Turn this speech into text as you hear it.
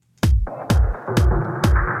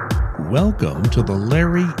welcome to the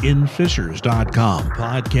LarryInFishers.com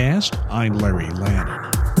podcast. I'm Larry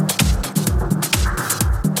Lannon.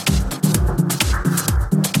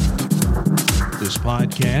 This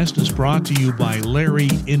podcast is brought to you by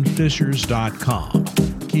LarryInFishers.com.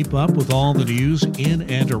 Keep up with all the news in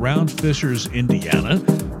and around Fishers, Indiana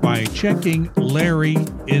by checking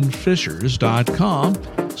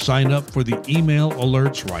LarryInFishers.com. Sign up for the email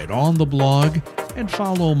alerts right on the blog and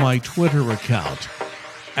follow my Twitter account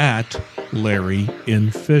at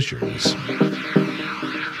LarryInFishers.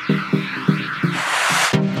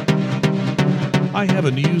 I have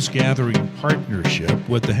a news-gathering partnership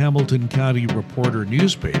with the Hamilton County Reporter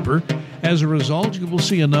newspaper. As a result, you will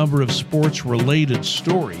see a number of sports-related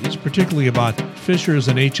stories, particularly about Fishers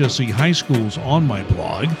and HSE high schools on my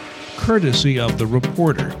blog, courtesy of the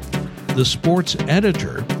Reporter. The sports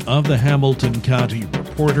editor of the Hamilton County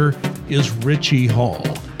Reporter is Richie Hall.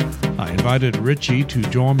 I invited Richie to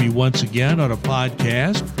join me once again on a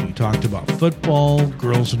podcast. We talked about football,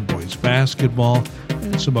 girls and boys basketball,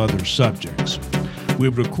 and some other subjects. We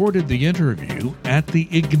recorded the interview at the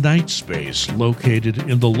Ignite space located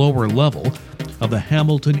in the lower level of the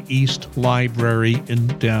Hamilton East Library in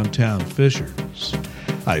downtown Fishers.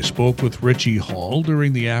 I spoke with Richie Hall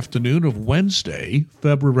during the afternoon of Wednesday,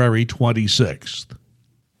 February 26th.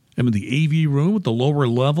 I'm in the AV room at the lower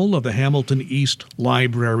level of the Hamilton East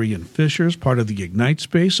Library in Fishers, part of the Ignite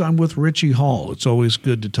space. I'm with Richie Hall. It's always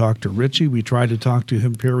good to talk to Richie. We try to talk to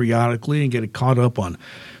him periodically and get caught up on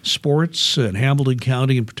sports in Hamilton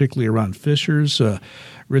County and particularly around Fishers.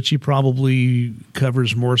 Richie probably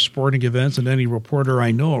covers more sporting events than any reporter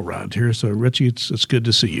I know around here. So, Richie, it's good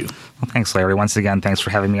to see you. Well, thanks, Larry. Once again, thanks for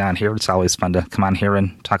having me on here. It's always fun to come on here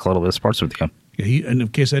and talk a little bit of sports with you. And in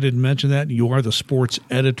case I didn't mention that, you are the sports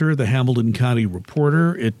editor, the Hamilton County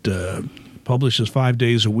Reporter. It publishes 5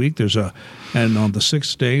 days a week. And on the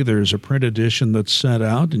sixth day, there's a print edition that's sent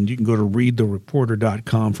out, and you can go to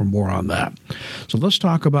readthereporter.com for more on that. So let's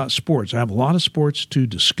talk about sports. I have a lot of sports to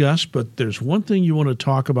discuss, but there's one thing you want to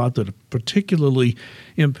talk about that particularly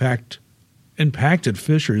impacted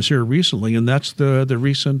Fishers here recently, and that's the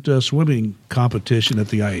recent swimming competition at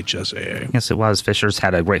the IHSAA. Yes, it was. Fishers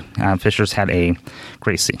had a great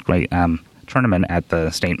tournament at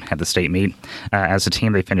the state meet. As a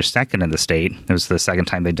team, they finished second in the state. It was the second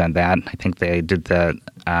time they'd done that. I think they did that.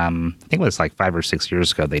 I think it was like 5 or 6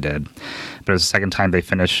 years ago they did. But it was the second time they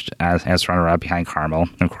finished as runner-up behind Carmel.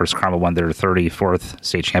 And of course, Carmel won their 34th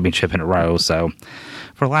state championship in a row. So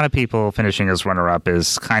for a lot of people, finishing as runner-up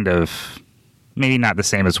is kind of maybe not the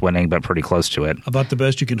same as winning, but pretty close to it. About the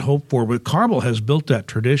best you can hope for. But Carmel has built that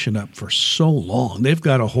tradition up for so long. They've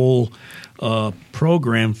got a whole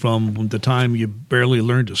program from the time you barely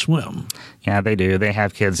learned to swim. Yeah, they do. They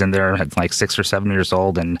have kids in there at like 6 or 7 years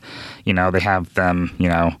old, and, they have them,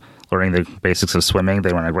 learning the basics of swimming.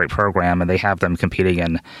 They run a great program, and they have them competing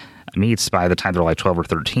in meets by the time they're like 12 or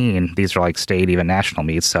 13. These are like state, even national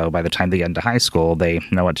meets. So by the time they get into high school, they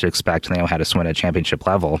know what to expect and they know how to swim at championship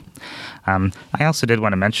level. I also did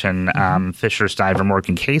want to mention Fishers diver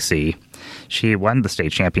Morgan Casey. She won the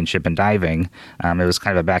state championship in diving. It was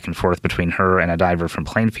kind of a back and forth between her and a diver from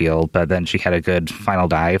Plainfield, but then she had a good final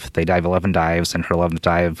dive. They dive 11 dives, and her 11th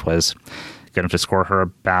dive was good enough to score her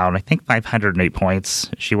about, I think, 508 points.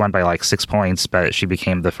 She won by like 6 points, but she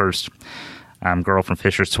became the first girl from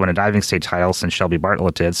Fishers to win a diving state title since Shelby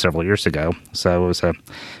Bartlett did several years ago. So it was a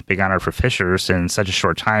big honor for Fishers. In such a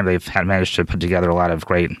short time, they've managed to put together a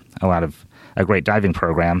great diving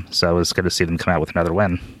program. So it was good to see them come out with another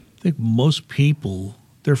win. I think most people,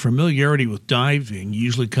 their familiarity with diving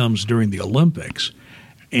usually comes during the Olympics.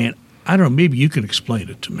 And I don't know, maybe you can explain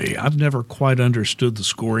it to me. I've never quite understood the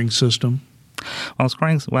scoring system.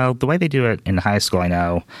 Well, the way they do it in high school, I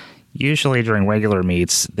know, usually during regular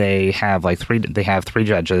meets, they have three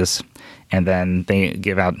judges, and then they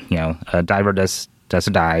give out, a diver does a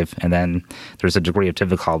dive, and then there's a degree of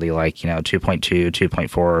difficulty like, 2.2,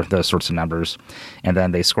 2.4, those sorts of numbers. And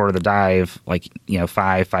then they score the dive like,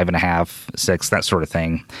 5, 5.5, 6, that sort of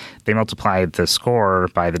thing. They multiply the score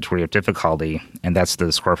by the degree of difficulty, and that's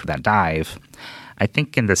the score for that dive. I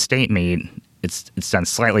think in the state meet, it's done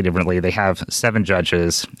slightly differently. They have 7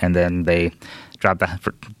 judges, and then they drop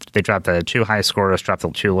the 2 high scores, drop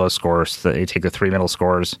the 2 low scores. So they take the 3 middle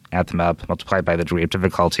scores, add them up, multiply by the degree of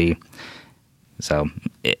difficulty. So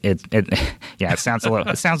it sounds a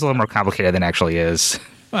little more complicated than it actually is.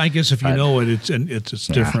 Well, I guess if you know it, it's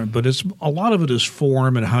different. But a lot of it is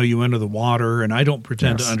form and how you enter the water. And I don't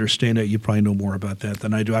pretend to understand it. You probably know more about that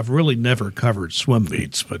than I do. I've really never covered swim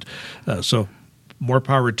meets, but so more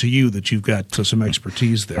power to you that you've got some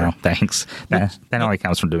expertise there. Well, thanks. That only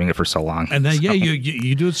comes from doing it for so long. And then, so.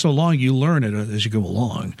 you do it so long, you learn it as you go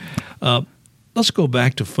along. Let's go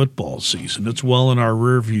back to football season. It's well in our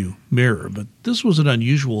rearview mirror, but this was an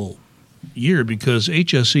unusual year because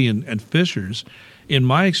HSE and Fishers, in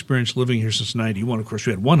my experience living here since 91, of course,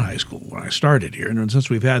 we had one high school when I started here, and since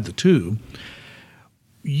we've had the two,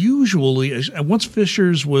 usually, once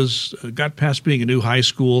Fishers got past being a new high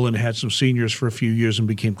school and had some seniors for a few years and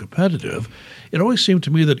became competitive, it always seemed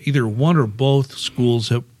to me that either one or both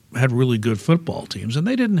schools had really good football teams, and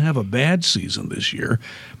they didn't have a bad season this year,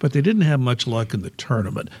 but they didn't have much luck in the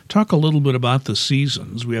tournament. Talk a little bit about the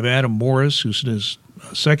seasons. We have Adam Morris, who's in his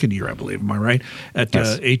second year, I believe, am I right, at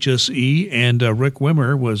yes. HSE, and Rick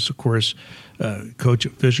Wimmer was, of course, coach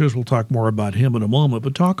at Fishers. We'll talk more about him in a moment,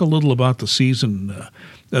 but talk a little about the season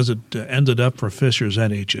as it ended up for Fishers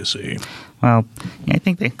and HSE. Well, yeah, I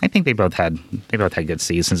think they both had good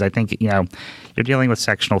seasons. I think you're dealing with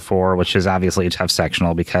Sectional 4, which is obviously a tough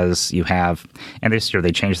sectional because you have, and this year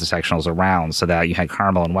they changed the sectionals around so that you had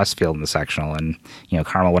Carmel and Westfield in the sectional, and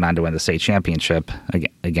Carmel went on to win the state championship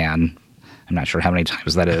again. I'm not sure how many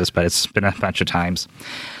times that is, but it's been a bunch of times.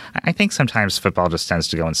 I think sometimes football just tends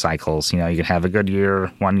to go in cycles. You can have a good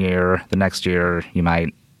year one year, the next year you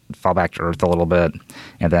might fall back to earth a little bit,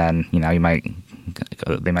 and then they might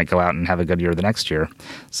go out and have a good year the next year.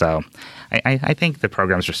 So I think the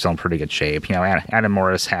programs are still in pretty good shape. Adam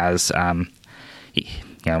Morris has in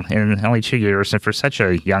only 2 years, and for such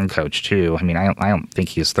a young coach too. I mean, I don't think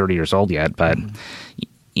he's 30 years old yet, but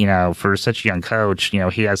for such a young coach,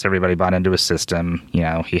 he has everybody bought into his system.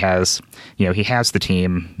 He has the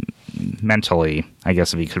team mentally, I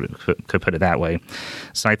guess, if you could put it that way.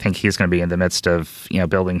 So I think he's going to be in the midst of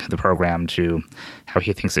building the program to how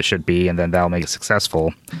he thinks it should be, and then that'll make it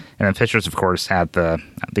successful. And then Fishers, of course, had the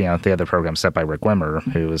other program set by Rick Wimmer,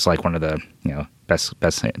 who is like one of the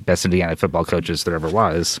best Indiana football coaches there ever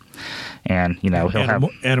was. And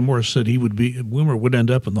Adam Morris said Wimmer would end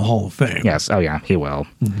up in the Hall of Fame. Yes, oh yeah, he will.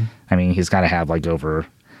 Mm-hmm. I mean, he's got to have over.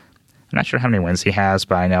 I'm not sure how many wins he has,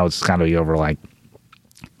 but I know it's got to be over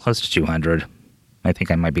close to 200. I think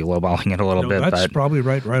I might be lowballing it a little bit. That's probably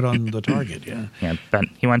right on the target, yeah. Yeah, but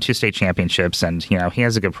he won 2 state championships, and he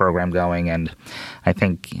has a good program going, and I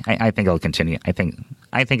think it'll continue. I think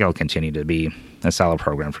it'll continue to be a solid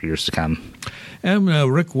program for years to come. And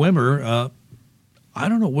Rick Wimmer, I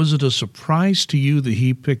don't know, was it a surprise to you that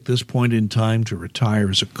he picked this point in time to retire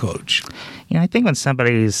as a coach? I think when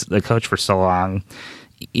somebody's the coach for so long,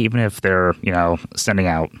 even if they're sending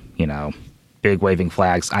out big waving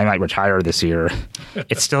flags, I might retire this year,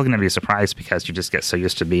 it's still going to be a surprise because you just get so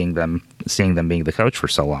used to seeing them being the coach for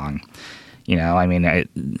so long. I mean,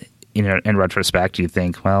 in retrospect, you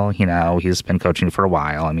think, well, he's been coaching for a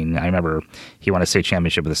while. I mean, I remember he won a state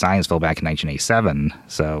championship with Scienceville back in 1987,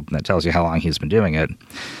 so that tells you how long he's been doing it.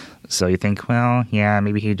 So you think, well, yeah,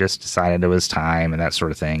 maybe he just decided it was time and that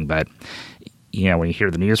sort of thing, but when you hear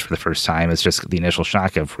the news for the first time, it's just the initial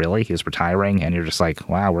shock of, really, he's retiring? And you're just like,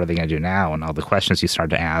 wow, what are they going to do now? And all the questions you start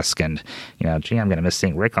to ask, and, gee, I'm going to miss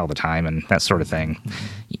seeing Rick all the time, and that sort of thing.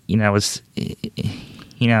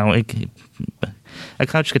 A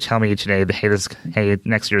coach could tell me today that, hey,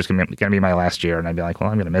 next year is going to be my last year, and I'd be like, well,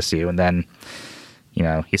 I'm going to miss you. And then, he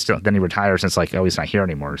retires, and it's like, oh, he's not here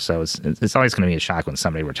anymore. So it's always going to be a shock when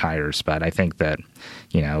somebody retires. But I think that,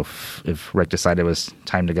 if Rick decided it was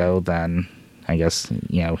time to go, then I guess,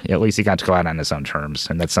 at least he got to go out on his own terms,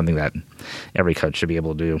 and that's something that every coach should be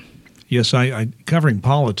able to do. Yes, I covering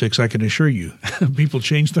politics, I can assure you, people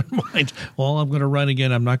change their mind. Well, I'm going to run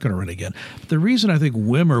again, I'm not going to run again. But the reason I think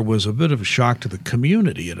Wimmer was a bit of a shock to the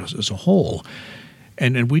community as a whole,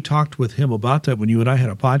 and we talked with him about that when you and I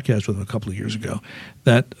had a podcast with him a couple of years ago,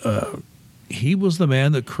 that he was the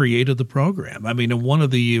man that created the program. I mean, and one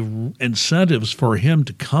of the incentives for him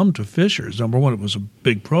to come to Fishers, number one, it was a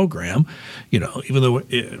big program. Even though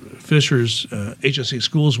Fishers HSE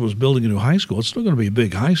Schools was building a new high school, it's still going to be a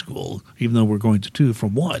big high school, even though we're going to 2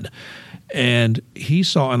 from 1. And he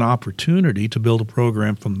saw an opportunity to build a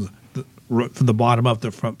program from the bottom up,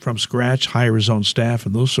 from scratch, hire his own staff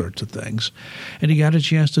and those sorts of things. And he got a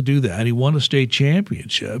chance to do that. And he won a state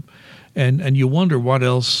championship. And you wonder what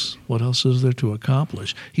else is there to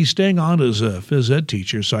accomplish. He's staying on as a phys ed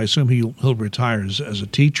teacher, so I assume he'll retire as a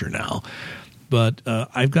teacher now. But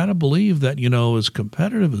I've got to believe that, as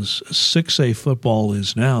competitive as 6A football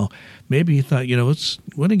is now, maybe he thought, it's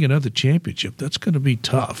winning another championship. That's going to be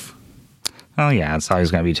tough. Oh yeah, it's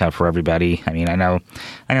always going to be tough for everybody. I mean, I know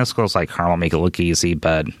schools like Carmel make it look easy,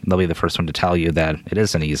 but they'll be the first one to tell you that it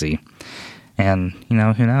isn't easy. And who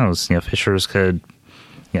knows? Fishers could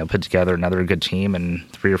put together another good team, and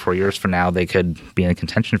 3 or 4 years from now, they could be in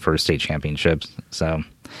contention for a state championship. So,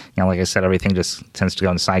 like I said, everything just tends to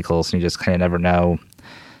go in cycles, and you just kind of never know,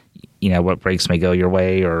 what breaks may go your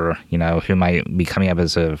way, or, who might be coming up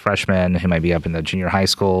as a freshman, who might be up in the junior high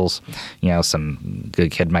schools. Some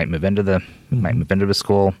good kid might move into the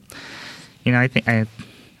school. I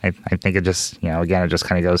think it just, again, it just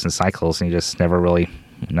kind of goes in cycles, and you just never really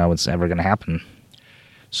know what's ever going to happen.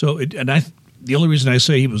 So, the only reason I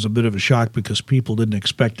say he was a bit of a shock because people didn't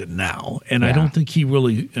expect it now, and I don't think he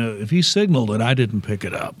really. If he signaled it, I didn't pick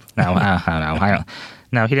it up.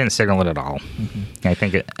 No, he didn't signal it at all. Mm-hmm. I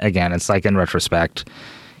think again, it's like in retrospect,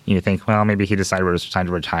 you think, well, maybe he decided it was time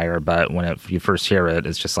to retire, but when you first hear it,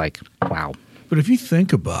 it's just like, wow. But if you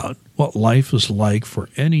think about what life is like for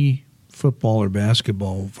any football or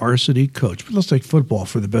basketball varsity coach, but let's take football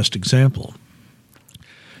for the best example.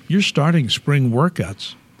 You're starting spring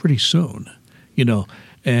workouts pretty soon.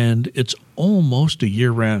 And it's almost a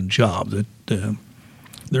year-round job. That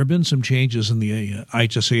there have been some changes in the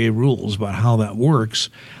IHSAA rules about how that works.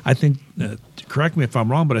 I think, correct me if I'm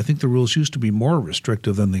wrong, but I think the rules used to be more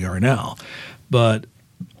restrictive than they are now. But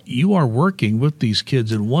you are working with these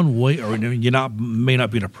kids in one way, or may not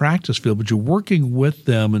be in a practice field, but you're working with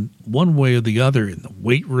them in one way or the other in the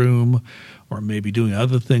weight room, or maybe doing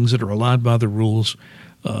other things that are allowed by the rules.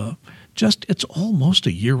 It's almost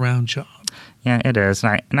a year-round job. Yeah, it is,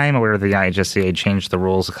 and I am aware that the IHSAA changed the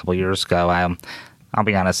rules a couple of years ago. I'll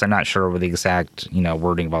be honest, I'm not sure what the exact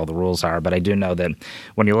wording of all the rules are, but I do know that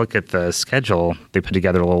when you look at the schedule, they put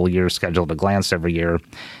together a little year schedule at a glance every year,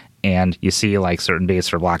 and you see like certain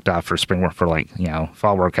dates are blocked off for spring work, for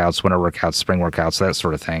fall workouts, winter workouts, spring workouts, that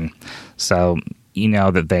sort of thing. So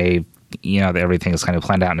that they. That everything is kind of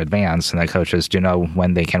planned out in advance, and that coaches do know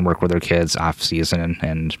when they can work with their kids off season,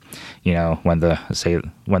 and when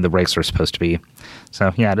the breaks are supposed to be.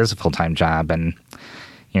 So yeah, it is a full-time job, and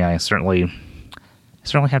I certainly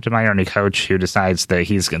have to admire any coach who decides that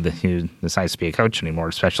who decides to be a coach anymore,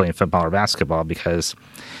 especially in football or basketball, because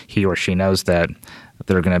he or she knows that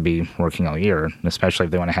they're going to be working all year, especially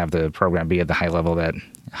if they want to have the program be at the high level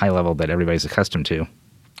that everybody's accustomed to.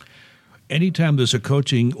 Anytime there's a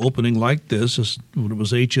coaching opening like this, when it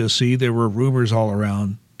was HSC, there were rumors all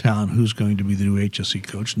around town who's going to be the new HSC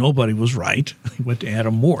coach. Nobody was right. He went to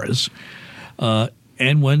Adam Morris.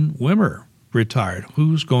 And when Wimmer retired,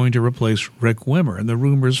 who's going to replace Rick Wimmer? And the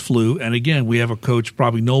rumors flew. And again, we have a coach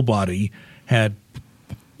probably nobody had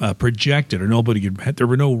projected, or there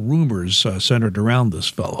were no rumors centered around this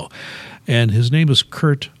fellow. And his name is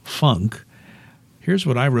Curt Funk. Here's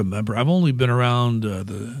what I remember. I've only been around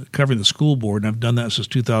covering the school board, and I've done that since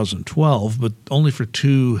 2012, but only for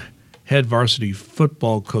 2 head varsity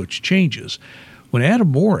football coach changes. When Adam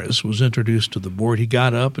Morris was introduced to the board, he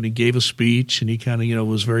got up and he gave a speech, and he kind of,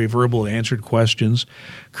 was very verbal, answered questions.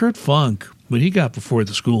 Curt Funk, when he got before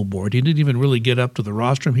the school board, he didn't even really get up to the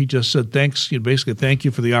rostrum. He just said, thanks, basically, thank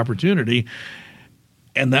you for the opportunity.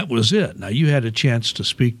 And that was it. Now, you had a chance to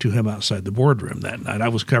speak to him outside the boardroom that night. I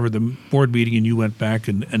was covering the board meeting, and you went back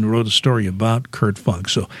and wrote a story about Curt Funk.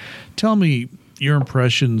 So tell me your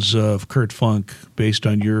impressions of Curt Funk based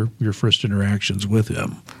on your first interactions with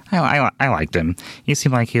him. I liked him. He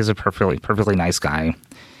seemed like he's a perfectly nice guy.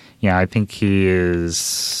 Yeah, I think he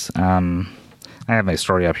is. I have my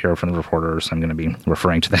story up here from the Reporter, so I'm going to be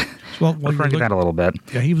referring to that. Referring to that a little bit.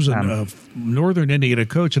 Yeah, he was a Northern Indiana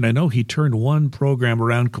coach, and I know he turned one program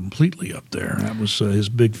around completely up there. That was his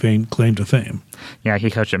big claim to fame. Yeah, he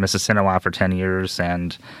coached at Mississinewa for 10 years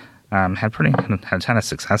and had a ton of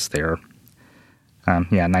success there.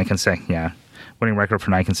 Winning record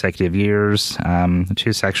for 9 consecutive years,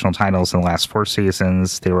 2 sectional titles in the last 4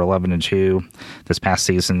 seasons. They were 11-2 this past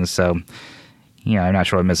season, so. I'm not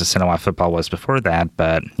sure what Mississinewa football was before that,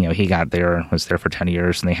 but he was there for 10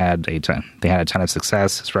 years, and they had a ton of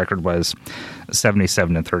success. His record was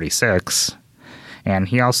 77-36, and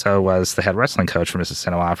he also was the head wrestling coach for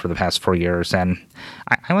Mississinewa for the past 4 years. And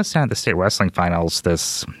I was down at the state wrestling finals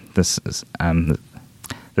this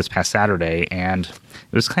past Saturday, and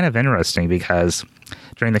it was kind of interesting because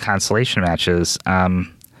during the consolation matches,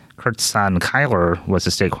 Kurt's son Kyler was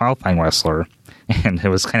a state qualifying wrestler. And it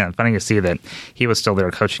was kind of funny to see that he was still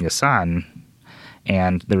there coaching his son.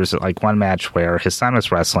 And there was like one match where his son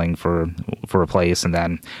was wrestling for a place, and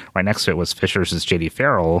then right next to it was Fisher's J.D.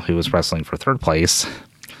 Farrell, who was wrestling for 3rd place.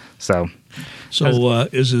 So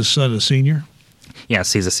is his son a senior?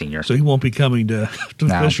 Yes, he's a senior. So he won't be coming to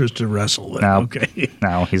Fisher's to wrestle then. No, okay.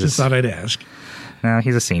 No, just thought I'd ask. No,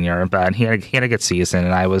 he's a senior, but he had a good season,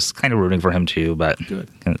 and I was kind of rooting for him too. But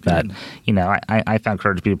I found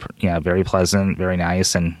Kurt to be very pleasant, very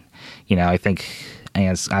nice, and I think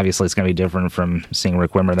And obviously it's going to be different from seeing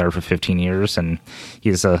Rick Wimmer there for 15 years, and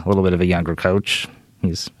he's a little bit of a younger coach.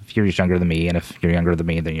 He's a few years younger than me, and if you're younger than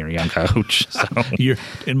me, then you're a young coach. So.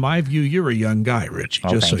 In my view, you're a young guy, Rich,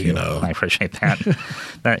 just so you know. I appreciate that.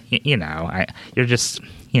 But, you're just,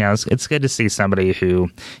 it's good to see somebody who,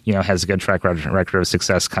 has a good track record of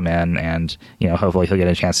success come in, and, hopefully he'll get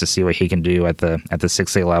a chance to see what he can do at the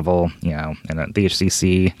 6A level, and at the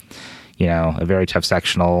HCC, a very tough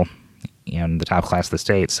sectional, in the top class of the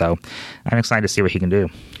state. So I'm excited to see what he can do.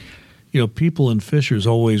 People in Fishers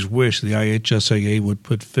always wish the IHSAA would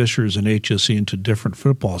put Fishers and HSE into different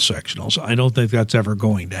football sectionals. I don't think that's ever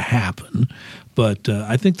going to happen. But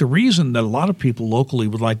I think the reason that a lot of people locally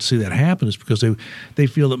would like to see that happen is because they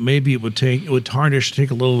feel that maybe it would take a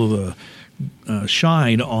little of the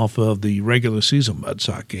shine off of the regular season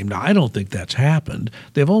Mudsock game. Now, I don't think that's happened.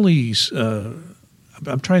 They've only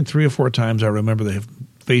I'm trying 3 or 4 times I remember they have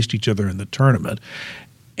faced each other in the tournament.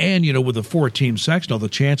 And, with the 4-team sectional, the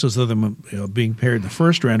chances of them being paired in the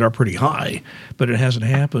first round are pretty high. But it hasn't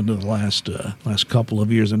happened in the last couple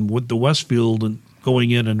of years. And with the Westfield going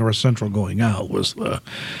in and North Central going out was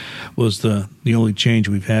the only change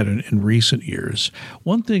we've had in recent years.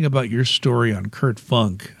 One thing about your story on Kurt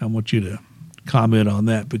Funk, I want you to comment on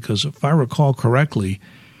that, because if I recall correctly,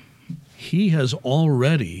 he has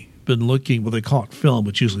already been looking, well, they call it film,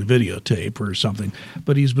 it's usually videotape or something,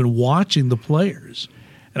 but he's been watching the players.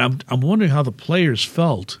 And I'm wondering how the players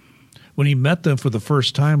felt when he met them for the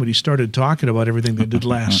first time, when he started talking about everything they did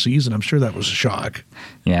last season. I'm sure that was a shock.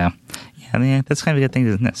 Yeah. I mean, that's kind of a good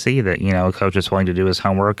thing to see that, a coach is willing to do his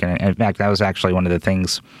homework. And in fact, that was actually one of the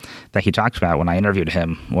things that he talked about when I interviewed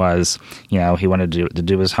him was, he wanted to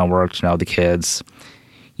do his homework, to know the kids,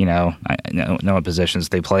 know what positions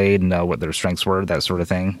they played, know what their strengths were, that sort of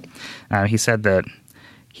thing. He said that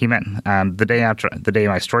he meant the day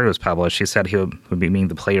my story was published, he said he would be meeting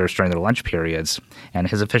the players during their lunch periods, and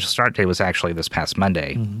his official start date was actually this past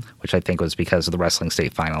Monday, which I think was because of the wrestling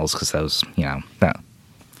state finals, because those,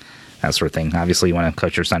 that sort of thing. Obviously, you want to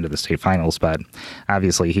coach your son to the state finals, but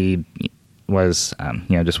obviously he was,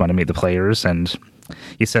 just wanted to meet the players, and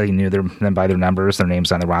he said he knew them by their numbers, their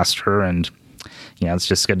names on the roster, and it's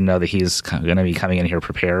just good to know that he's going to be coming in here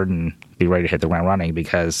prepared and be ready to hit the ground running,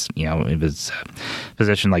 because, if it's a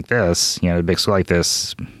position like this, a big school like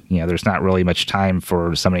this, there's not really much time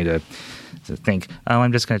for somebody to think,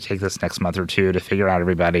 I'm just going to take this next month or two to figure out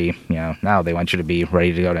everybody. No, they want you to be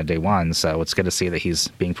ready to go to day one. So it's good to see that he's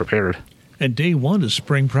being prepared. And day one is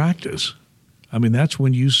spring practice. I mean, that's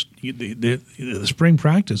when the spring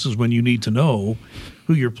practice is when you need to know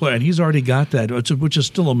who you're playing. He's already got that, which is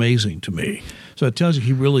still amazing to me. So it tells you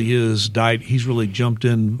he really is he's really jumped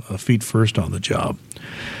in feet first on the job.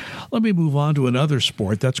 Let me move on to another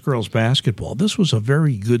sport. That's girls basketball. This was a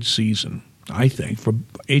very good season, I think, for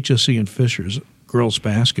HSE and Fishers girls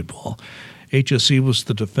basketball. HSE was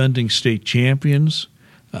the defending state champions.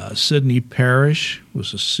 Sydney Parrish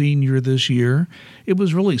was a senior this year. It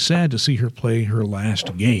was really sad to see her play her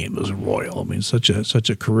last game as a Royal. I mean, such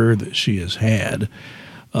a career that she has had.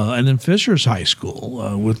 And then Fishers High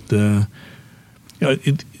School with the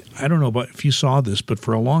I don't know about if you saw this, but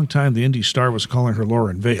for a long time the Indy Star was calling her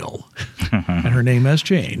Lauren Vale, and her name has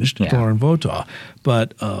changed to Lauren Votaw.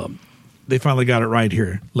 But they finally got it right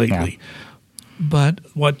here lately. Yeah.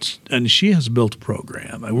 And she has built a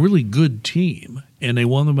program, a really good team, and they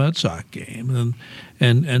won the Mudsock game,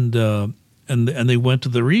 and they went to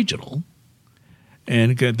the regional,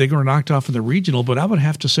 and they were knocked off in the regional. But I would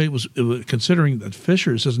have to say it was considering that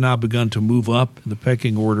Fishers has now begun to move up in the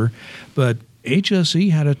pecking order, but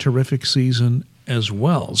HSE had a terrific season as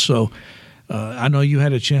well. So I know you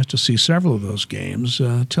had a chance to see several of those games.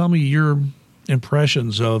 Tell me your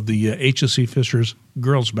impressions of the HSE Fishers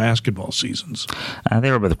girls basketball seasons.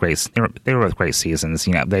 They were both great. They were both great seasons.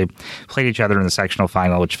 They played each other in the sectional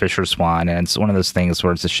final, which Fishers won, and it's one of those things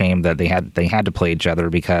where it's a shame that they had to play each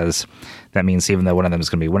other, because that means even though one of them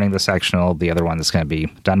is going to be winning the sectional, the other one is going to be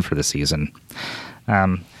done for the season.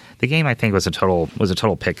 The game, I think, was a total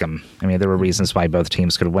pick'em. I mean, there were reasons why both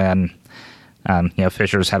teams could win.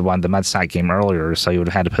 Fishers had won the Mudsock game earlier, so you would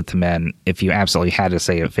have had to put them in. If you absolutely had to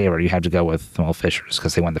say a favorite, you had to go with Fishers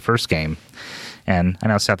because they won the first game. And I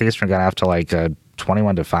know Southeastern got off to like a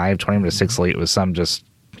 21-5, 21-6 lead. It was some just,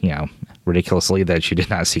 ridiculous lead that you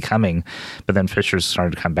did not see coming. But then Fishers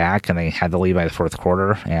started to come back, and they had the lead by the fourth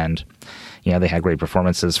quarter. And they had great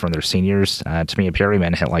performances from their seniors. Tamia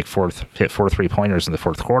Perryman hit 4 3-pointers in the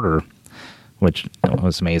fourth quarter, which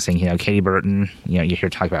was amazing. Katie Burton, you hear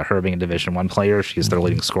talk about her being a Division I player. She's their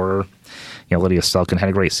leading scorer. Lydia Stelkin had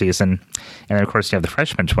a great season. And then, of course, you have the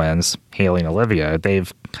freshman twins, Haley and Olivia.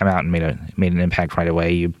 They've come out and made an impact right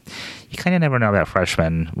away. You kind of never know about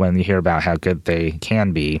freshmen when you hear about how good they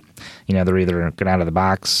can be. They're either good out of the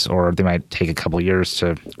box or they might take a couple years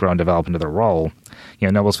to grow and develop into their role.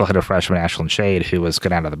 Noblesville had a freshman, Ashlyn Shade, who was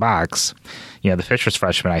good out of the box. The Fishers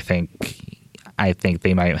freshman, I think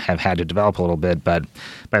they might have had to develop a little bit, but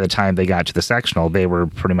by the time they got to the sectional, they were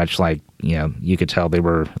pretty much like, you could tell they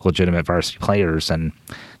were legitimate varsity players, and,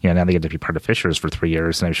 now they get to be part of Fishers for 3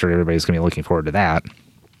 years, and I'm sure everybody's going to be looking forward to that.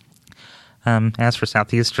 As for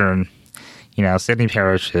Southeastern, Sydney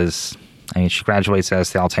Parrish she graduates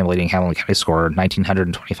as the all-time leading Hamilton County scorer,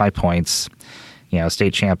 1,925 points,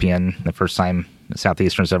 state champion, the first time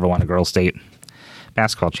Southeastern's ever won a girls' state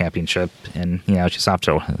basketball championship, and she's off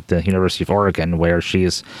to the University of Oregon, where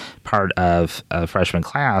she's part of a freshman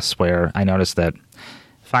class where I noticed that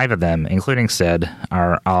 5 of them, including Sid,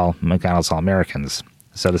 are all McDonald's All-Americans.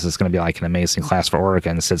 So this is going to be like an amazing class for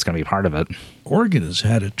Oregon. Sid's going to be part of it. Oregon has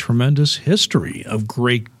had a tremendous history of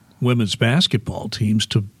great women's basketball teams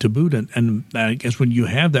to boot, and I guess when you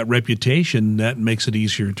have that reputation, that makes it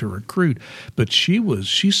easier to recruit. But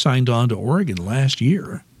she signed on to Oregon last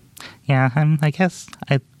year. Yeah, I guess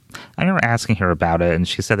I remember asking her about it, and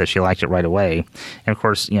she said that she liked it right away. And of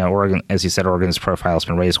course, Oregon, as you said, Oregon's profile has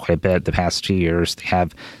been raised quite a bit the past 2 years. They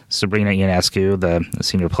have Sabrina Ionescu, the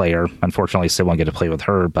senior player. Unfortunately, still won't get to play with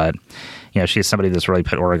her, but she's somebody that's really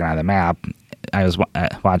put Oregon on the map. I was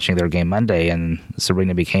watching their game Monday, and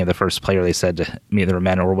Sabrina became the first player, they said, to either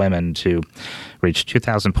men or women to reach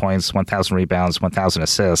 2,000 points, 1,000 rebounds, 1,000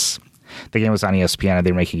 assists. The game was on ESPN, and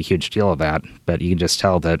they were making a huge deal of that. But you can just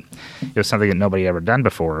tell that it was something that nobody had ever done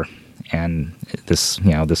before, and this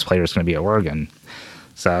player is going to be at Oregon.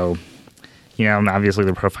 So, obviously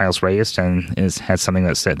the profile's raised and had something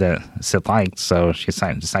that Sid liked, so she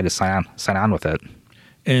decided to sign on with it.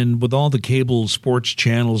 And with all the cable sports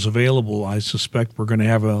channels available, I suspect we're going to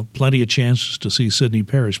have plenty of chances to see Sydney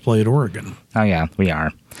Parrish play at Oregon. Oh, yeah, we are.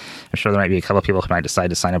 I'm sure there might be a couple of people who might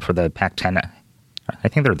decide to sign up for the Pac-10. I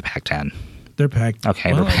think they're the Pac-10. They're Pac-10.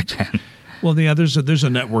 Okay, they're Pac-10. Well, yeah, there's a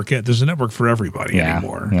network. There's a network for everybody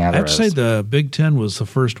anymore. Yeah, I have to say the Big Ten was the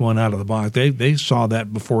first one out of the box. They saw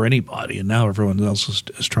that before anybody, and now everyone else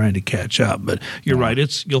is trying to catch up. But you're right.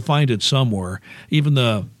 You'll find it somewhere. Even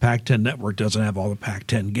the Pac-10 network doesn't have all the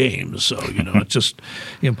Pac-10 games, so it's just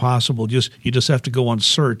impossible. You just have to go on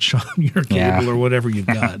search on your cable or whatever you've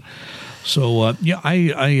got. So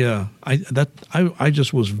I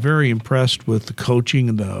just was very impressed with the coaching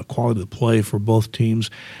and the quality of the play for both teams.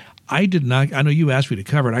 I know you asked me to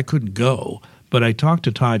cover it. I couldn't go, but I talked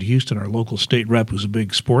to Todd Houston, our local state rep, who's a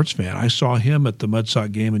big sports fan. I saw him at the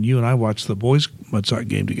Mudsock game, and you and I watched the boys' Mudsock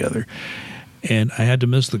game together. And I had to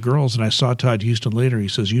miss the girls, and I saw Todd Houston later. He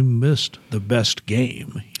says, "You missed the best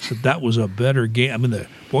game." He said, "That was a better game." I mean, the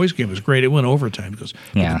boys' game was great. It went overtime because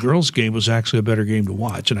the girls' game was actually a better game to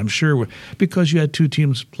watch. And I'm sure because you had two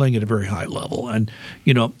teams playing at a very high level. And,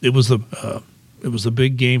 it was the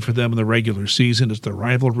big game for them in the regular season. It's the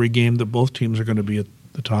rivalry game that both teams are going to be at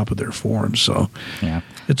the top of their form. So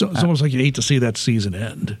it's almost like you hate to see that season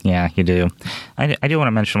end. Yeah, you do. I do want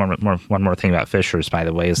to mention one more thing about Fishers, by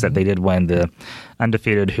the way, is that they did win the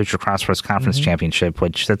undefeated Hoosier Crossroads Conference Championship,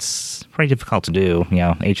 which that's pretty difficult to do.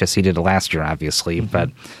 HSC did it last year, obviously, but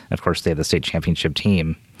of course they had the state championship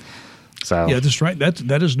team. So yeah, that's right.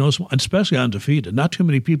 That is no small, especially undefeated. Not too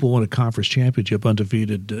many people win a conference championship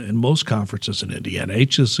undefeated in most conferences in Indiana.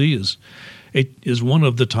 HSC is one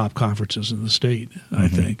of the top conferences in the state. I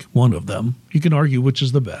think one of them. You can argue which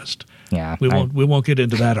is the best. Yeah, we won't get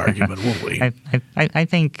into that argument, will we? I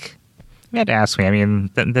think you had to ask me. I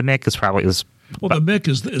mean, the MIC is probably the MIC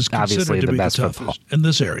is considered to be the toughest football in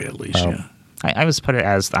this area, at least. Yeah. I was put it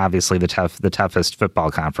as obviously the toughest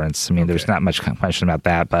football conference. I mean, there's not much question about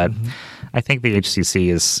that, but I think the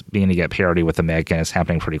HCC is beginning to get parity with the MIC, and it's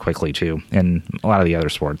happening pretty quickly too in a lot of the other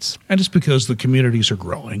sports. And it's because the communities are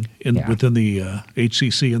growing within the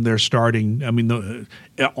HCC, and they're starting. I mean,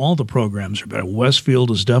 all the programs are better.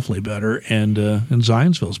 Westfield is definitely better, and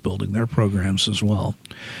Zionsville's building their programs as well.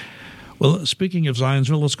 Well, speaking of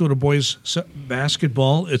Zionsville, let's go to boys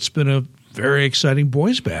basketball. It's been a very exciting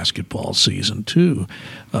boys basketball season, too.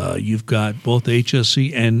 You've got both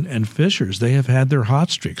HSC and Fishers. They have had their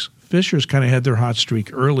hot streaks. Fishers kind of had their hot streak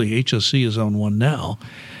early. HSC is on one now.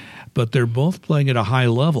 But they're both playing at a high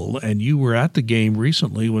level, and you were at the game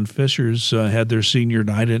recently when Fishers had their senior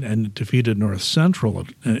night and defeated North Central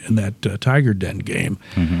in that Tiger Den game.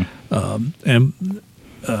 And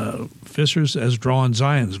Fishers has drawn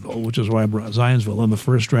Zionsville, which is why I brought Zionsville in the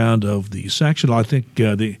first round of the sectional. I think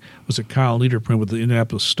was it Kyle Niederprint with the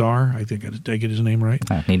Indianapolis Star? I think did I get his name right?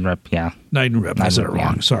 Niederprint, yeah. Niederprint, I said it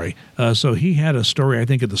wrong. Yeah. Sorry. So he had a story, I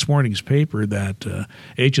think, in this morning's paper that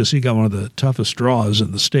HSE got one of the toughest draws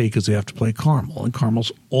in the state because they have to play Carmel, and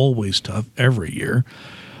Carmel's always tough every year.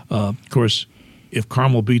 Of course, if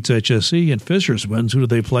Carmel beats HSE and Fishers wins, who do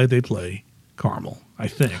they play? They play Carmel, I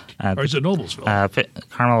think. Or is it Noblesville?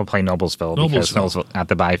 Carmel would play Noblesville because Noblesville at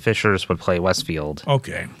the bye. Fishers would play Westfield.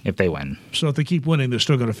 Okay. If they win. So if they keep winning, they're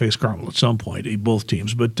still going to face Carmel at some point, both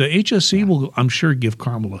teams. But HSE will, I'm sure, give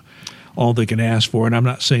Carmel all they can ask for. And I'm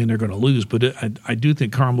not saying they're going to lose, but I do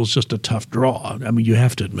think Carmel's just a tough draw. I mean, you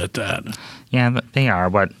have to admit that. Yeah, they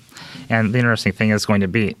are. And the interesting thing is going to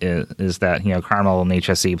be is that, Carmel and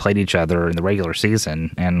HSE played each other in the regular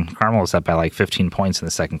season, and Carmel was up by like 15 points in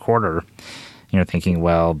the second quarter. You're thinking,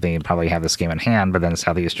 well, they probably have this game in hand, but then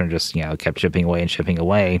Southeastern just, kept chipping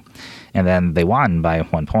away, and then they won by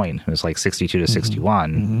 1 point. It was like 62-61.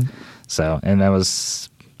 Mm-hmm. So, and that was,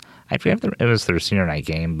 I forget if it was their senior night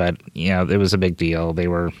game, but, it was a big deal.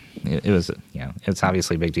 It's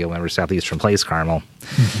obviously a big deal whenever Southeastern plays Carmel.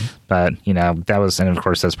 Mm-hmm. But, that was, and of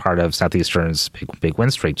course, that's part of Southeastern's big win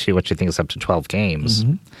streak, too, which I think is up to 12 games.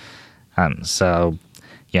 Mm-hmm. So,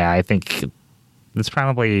 yeah, I think it's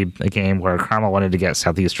probably a game where Carmel wanted to get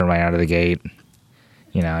Southeastern right out of the gate.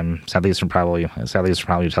 And Southeastern probably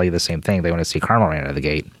tell you the same thing. They want to see Carmel right out of the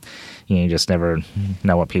gate. You just never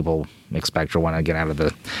know what people expect or want to get out of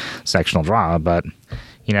the sectional draw. But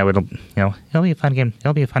it'll be a fun game.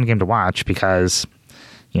 It'll be a fun game to watch because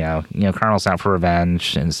Carmel's out for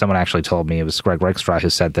revenge. And someone actually told me, it was Greg Rickstraw, who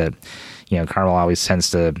said that Carmel always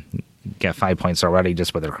tends to get 5 points already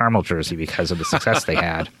just with their Carmel jersey because of the success they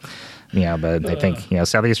had. But I think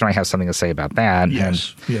Southeastern might have something to say about that.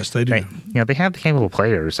 Yes, they do. They have the capable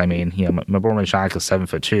players. I mean, Mabor Majak is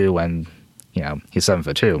 7'2", and he's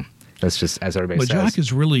 7'2". That's just as everybody says. Majak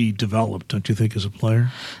is really developed, don't you think, as a player?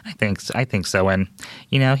 I think so. And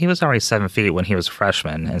he was already 7 feet when he was a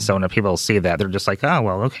freshman, and so when people see that, they're just like, oh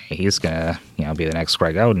well, okay, he's gonna be the next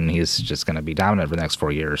Greg Oden. He's just gonna be dominant for the next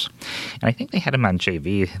 4 years. And I think they had him on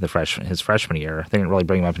JV his freshman year. They didn't really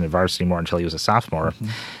bring him up into varsity more until he was a sophomore. Mm-hmm.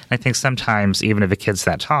 And I think sometimes even if a kid's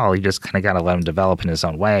that tall, you just kind of got to let him develop in his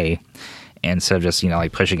own way. Instead of just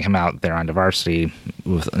pushing him out there onto varsity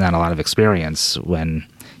with not a lot of experience when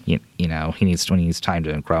he needs time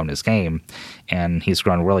to grow in his game, and he's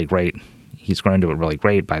grown really great. He's grown into it really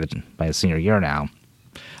great by his senior year now.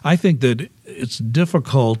 I think that it's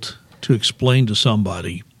difficult to explain to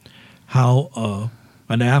somebody how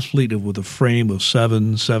an athlete with a frame of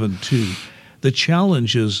 7'2", the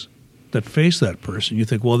challenges that face that person. You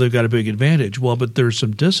think, well, they've got a big advantage. Well, but there's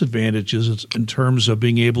some disadvantages in terms of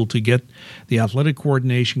being able to get the athletic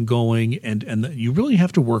coordination going, and you really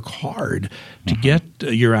have to work hard to get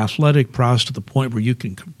your athletic prowess to the point where you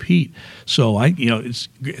can compete. So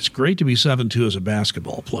it's great to be 7'2" as a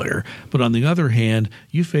basketball player, but on the other hand,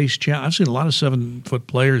 you face I've seen a lot of 7-foot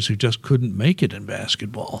players who just couldn't make it in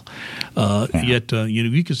basketball. Yet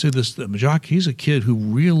you can say this, Majak, he's a kid who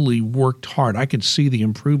really worked hard. I can see the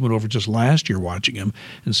improvement over just last year watching him,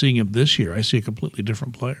 and seeing him this year, I see a completely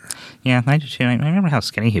different player. Yeah, I do too. I remember how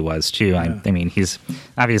skinny he was too. Yeah. I mean, he's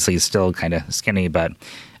still kind of skinny, but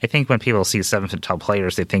I think when people see 7-foot tall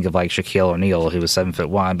players, they think of like Shaquille O'Neal, who was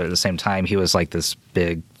 7'1", but at the same time, he was like this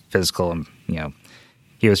big physical, and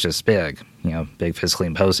he was just big, big physically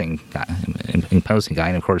imposing guy.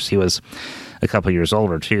 And of course, he was a couple years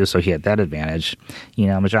older too, so he had that advantage.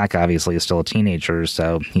 Majak obviously is still a teenager,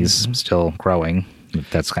 so he's still growing.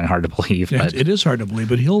 That's kind of hard to believe. Yeah, but it is hard to believe,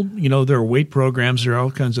 but he'll, there are weight programs, there are all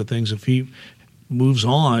kinds of things. If he moves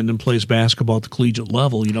on and plays basketball at the collegiate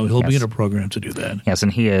level, he'll be in a program to do that. Yes, and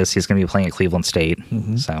he's going to be playing at Cleveland State.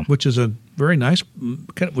 Mm-hmm. So, which is a very nice,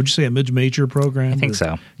 would you say a mid-major program? I think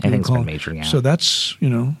so. I think it's mid-major, yeah. So that's,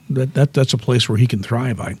 that's a place where he can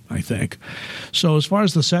thrive, I think. So as far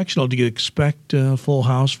as the sectional, do you expect a full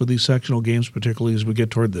house for these sectional games, particularly as we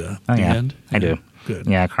get toward the end? I do. Good.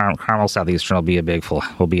 Yeah, Carmel Southeastern will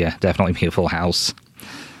definitely be a full house.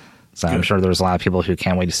 So good. I'm sure there's a lot of people who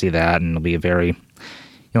can't wait to see that, and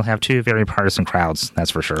you'll have two very partisan crowds,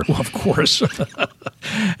 that's for sure. Well, of course.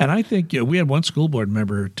 And I think we had one school board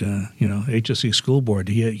member at HSE school board.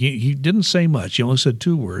 He didn't say much. He only said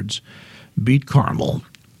 2 words: beat Carmel.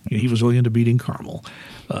 He was really into beating Carmel.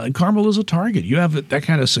 And Carmel is a target. You have that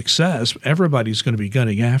kind of success, everybody's going to be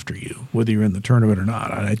gunning after you, whether you're in the tournament or not.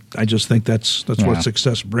 I just think that's what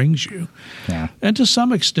success brings you. Yeah. And to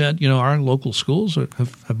some extent, our local schools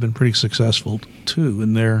have been pretty successful too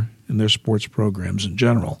in their sports programs in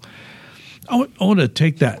general. I want to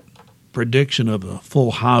take that prediction of a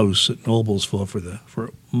full house at Noblesville for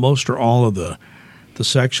most or all of the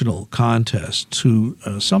sectional contests to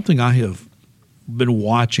something I have been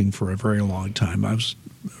watching for a very long time. I was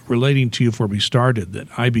relating to you before we started that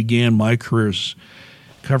I began my career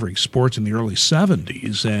covering sports in the early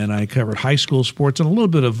 70s, and I covered high school sports and a little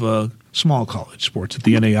bit of small college sports at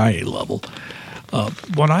the NAIA level.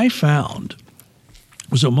 What I found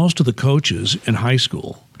was that most of the coaches in high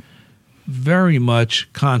school very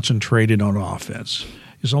much concentrated on offense.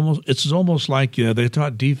 It's almost like they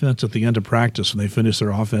taught defense at the end of practice when they finished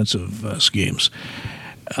their offensive schemes.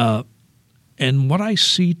 And what I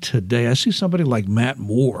see today, I see somebody like Matt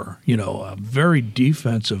Moore, a very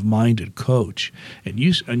defensive-minded coach. And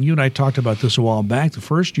you and I talked about this a while back. The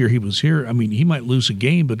first year he was here, I mean, he might lose a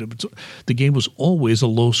game, but the game was always a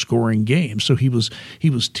low-scoring game. So he was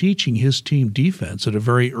teaching his team defense at a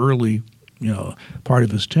very early, part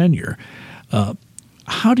of his tenure.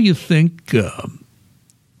 How do you think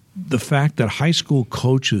the fact that high school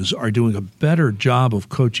coaches are doing a better job of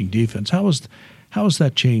coaching defense, how has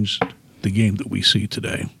that changed the game that we see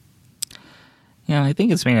today? Yeah, I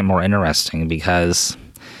think it's made it more interesting because,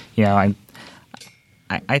 I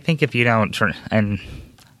think if you don't turn, and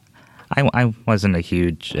I wasn't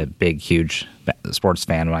a big sports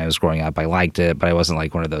fan when I was growing up. I liked it, but I wasn't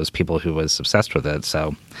like one of those people who was obsessed with it.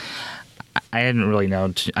 So I didn't really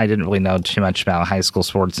know too much about high school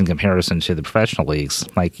sports in comparison to the professional leagues.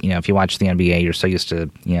 Like, if you watch the NBA, you're so used to,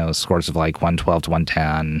 scores of like 112 to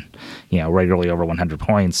 110, regularly over 100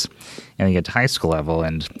 points. And you get to high school level,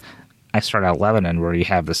 and I started out at Lebanon, where you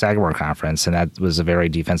have the Sagamore Conference, and that was a very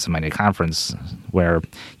defensive-minded conference where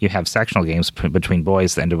you have sectional games between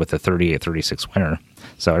boys that ended with a 38-36 winner.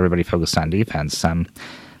 So everybody focused on defense.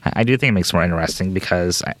 I do think it makes it more interesting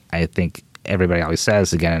because I think everybody always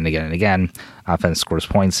says again and again and again, offense scores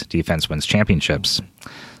points, defense wins championships.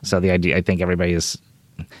 So the idea, I think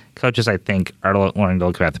coaches, I think, are learning to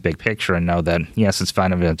look at the big picture and know that, yes, it's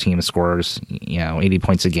fun if a team scores, 80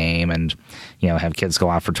 points a game and, have kids go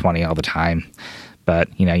off for 20 all the time. But,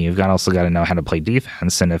 you've also got to know how to play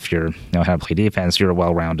defense. And if you know how to play defense, you're a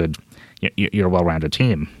well-rounded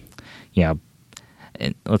team.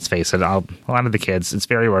 And let's face it, a lot of the kids, it's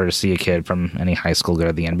very rare to see a kid from any high school go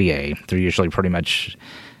to the NBA. They're usually pretty much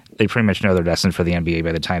know they're destined for the NBA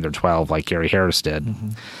by the time they're 12, like Gary Harris did. Mm-hmm.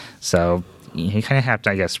 So you kind of have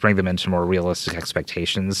to, I guess, bring them into more realistic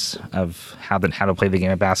expectations of how to play the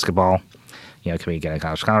game of basketball. Could be get a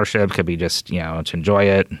college scholarship, could be just, to enjoy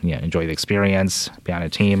it, enjoy the experience, be on a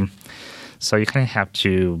team. So you kind of have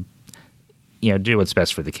to, do what's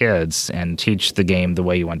best for the kids and teach the game the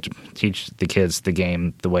way you want to teach the kids the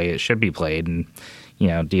game the way it should be played. And,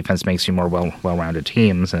 defense makes you more well-rounded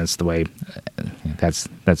teams, and it's the way that's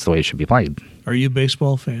the way it should be played. Are you a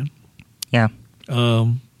baseball fan? Yeah.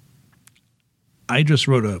 I just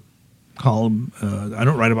wrote a column. I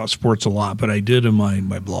don't write about sports a lot, but I did in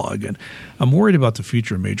my blog, and I'm worried about the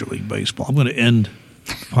future of Major League Baseball. I'm going to end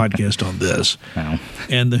the podcast on this. No.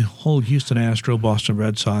 And the whole Houston Astros, Boston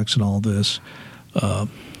Red Sox, and all this.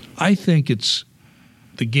 I think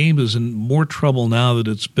the game is in more trouble now that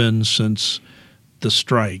it's been since the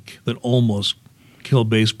strike that almost killed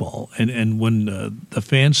baseball. And when the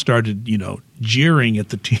fans started, jeering at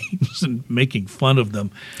the teams and making fun of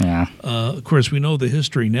them. Yeah. Of course, we know the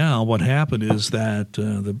history now. What happened is that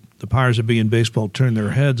the powers that be in baseball turned their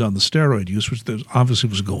heads on the steroid use, which obviously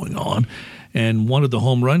was going on, and wanted the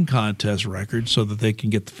home run contest record so that they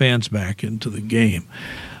can get the fans back into the game.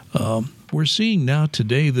 We're seeing now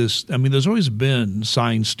today there's always been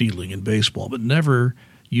sign stealing in baseball, but never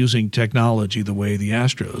using technology the way the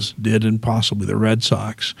Astros did and possibly the Red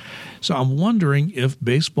Sox. So I'm wondering if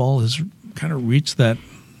baseball has kind of reached that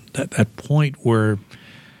point where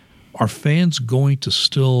are fans going to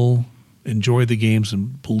still enjoy the games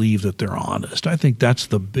and believe that they're honest? I think that's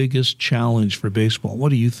the biggest challenge for baseball. What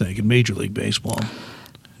do you think in Major League Baseball?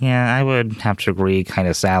 Yeah, I would have to agree kind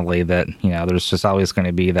of sadly that, there's just always going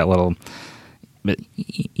to be that little – but,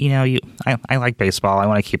 I like baseball. I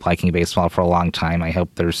want to keep liking baseball for a long time. I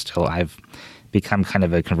hope I've become kind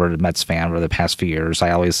of a converted Mets fan over the past few years. I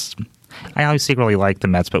always secretly liked the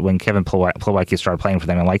Mets, but when Kevin Plawecki started playing for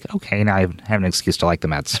them, I'm like, okay, now I have an excuse to like the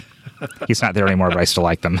Mets. He's not there anymore, but I still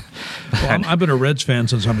like them. Well, I've been a Reds fan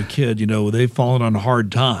since I'm a kid. They've fallen on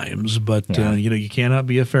hard times, but you cannot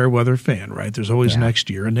be a fair weather fan, right? There's always next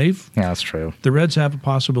year, and that's true. The Reds have a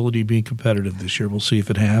possibility of being competitive this year. We'll see if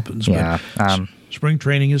it happens. Yeah. Spring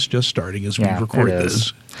training is just starting as we record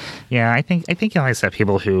this. Yeah, I think you always have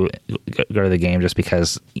people who go to the game just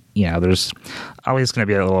because, there's always going to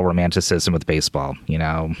be a little romanticism with baseball,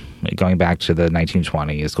 going back to the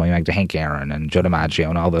 1920s, going back to Hank Aaron and Joe DiMaggio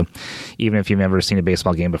and all the, even if you've never seen a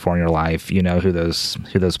baseball game before in your life, you know who those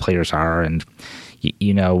players are, and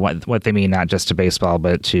you know what they mean, not just to baseball,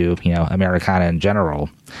 but to, Americana in general.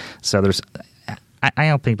 So I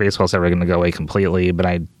don't think baseball's ever going to go away completely, but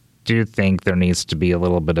I do think there needs to be a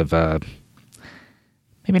little bit of a,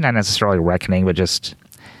 maybe not necessarily reckoning, but just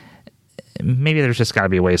maybe there's just got to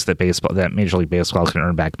be ways that Major League Baseball can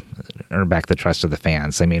earn back the trust of the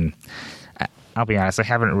fans. I mean, I'll be honest, I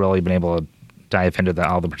haven't really been able to dive into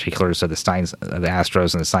all the particulars of the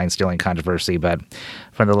Astros and the sign stealing controversy, but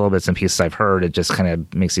from the little bits and pieces I've heard, it just kind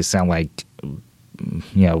of makes you sound like,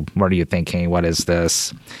 what are you thinking? What is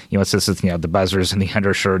this? It's just, the buzzers and the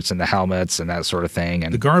undershirts and the helmets and that sort of thing.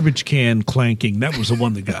 And the garbage can clanking, that was the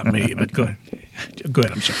one that got me. But go ahead.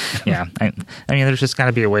 I'm sorry. Yeah. I mean, there's just got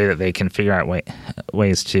to be a way that they can figure out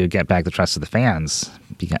ways to get back the trust of the fans,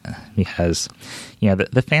 because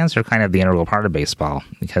the fans are kind of the integral part of baseball,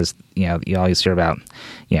 because, you always hear about,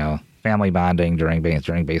 family bonding during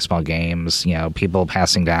baseball games, people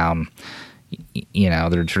passing down,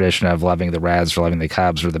 their tradition of loving the Reds or loving the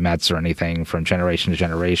Cubs or the Mets or anything from generation to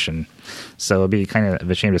generation. So it'd be kind of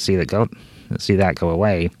a shame to see that go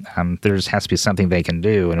away. There has to be something they can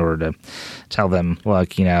do in order to tell them,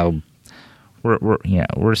 look,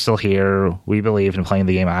 we're still here. We believe in playing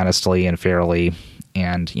the game honestly and fairly,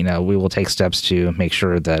 and we will take steps to make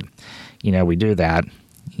sure that we do that.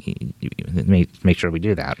 Make sure we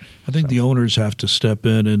do that. I think the owners have to step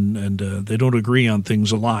in, and they don't agree on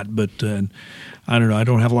things a lot, but I don't know. I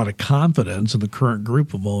don't have a lot of confidence in the current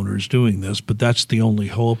group of owners doing this, but that's the only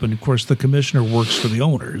hope. And, of course, the commissioner works for the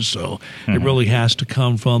owners, so it really has to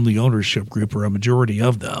come from the ownership group, or a majority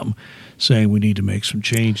of them, saying we need to make some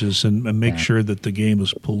changes and make sure that the game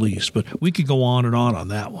is policed. But we could go on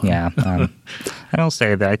that one. Yeah. I will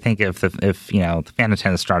say that I think if the fan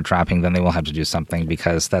attendance start dropping, then they will have to do something,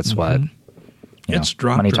 because that's what it's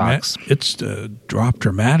dropped. Money talks. It's dropped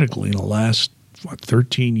dramatically in the last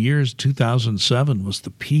 13 years. 2007 was the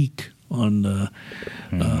peak on.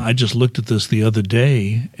 I just looked at this the other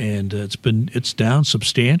day, and it's down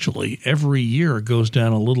substantially. Every year it goes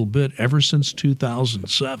down a little bit ever since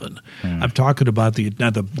 2007. I'm talking about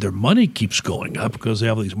their money keeps going up because they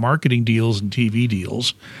have these marketing deals and TV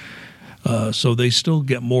deals. So they still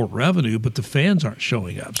get more revenue, but the fans aren't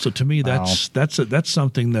showing up. So to me, that's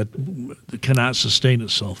something that cannot sustain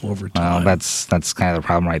itself over time. Well, that's kind of the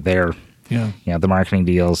problem right there. Yeah. The marketing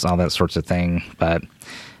deals, all that sorts of thing. But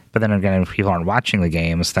then again, if people aren't watching the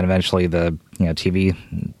games, then eventually the TV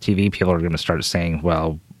people are going to start saying,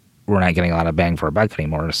 well, we're not getting a lot of bang for our buck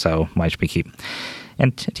anymore, so why should we keep?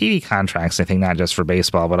 And TV contracts, I think, not just for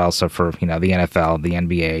baseball, but also for the NFL, the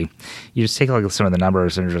NBA. You just take a look at some of the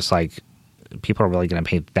numbers, and you're just like, people are really going to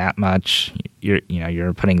pay that much.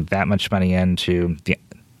 You're putting that much money into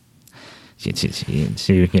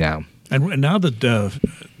And now that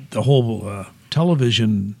the whole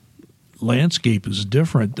television landscape is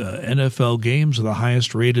different, NFL games are the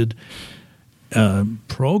highest rated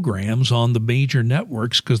programs on the major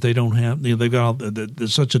networks, because they don't have they've got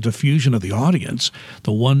there's such a diffusion of the audience.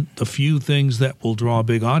 The few things that will draw a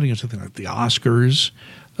big audience, I think, like the Oscars,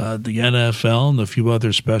 the NFL, and a few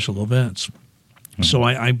other special events. So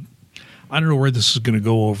I don't know where this is going to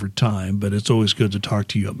go over time, but it's always good to talk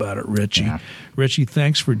to you about it, Richie. Yeah. Richie,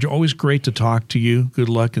 thanks always great to talk to you. Good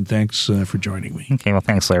luck, and thanks for joining me. Okay, well,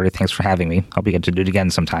 thanks, Larry. Thanks for having me. Hope we get to do it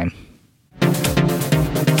again sometime.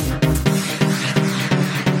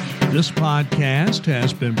 This podcast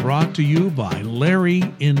has been brought to you by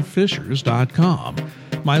LarryInFishers.com.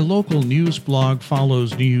 My local news blog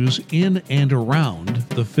follows news in and around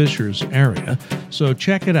the Fishers area, so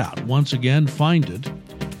check it out. Once again, find it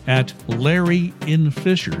at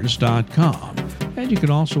LarryInFishers.com. And you can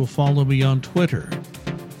also follow me on Twitter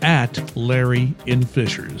at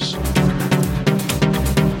LarryInFishers.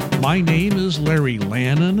 My name is Larry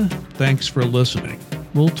Lannon. Thanks for listening.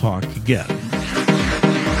 We'll talk again.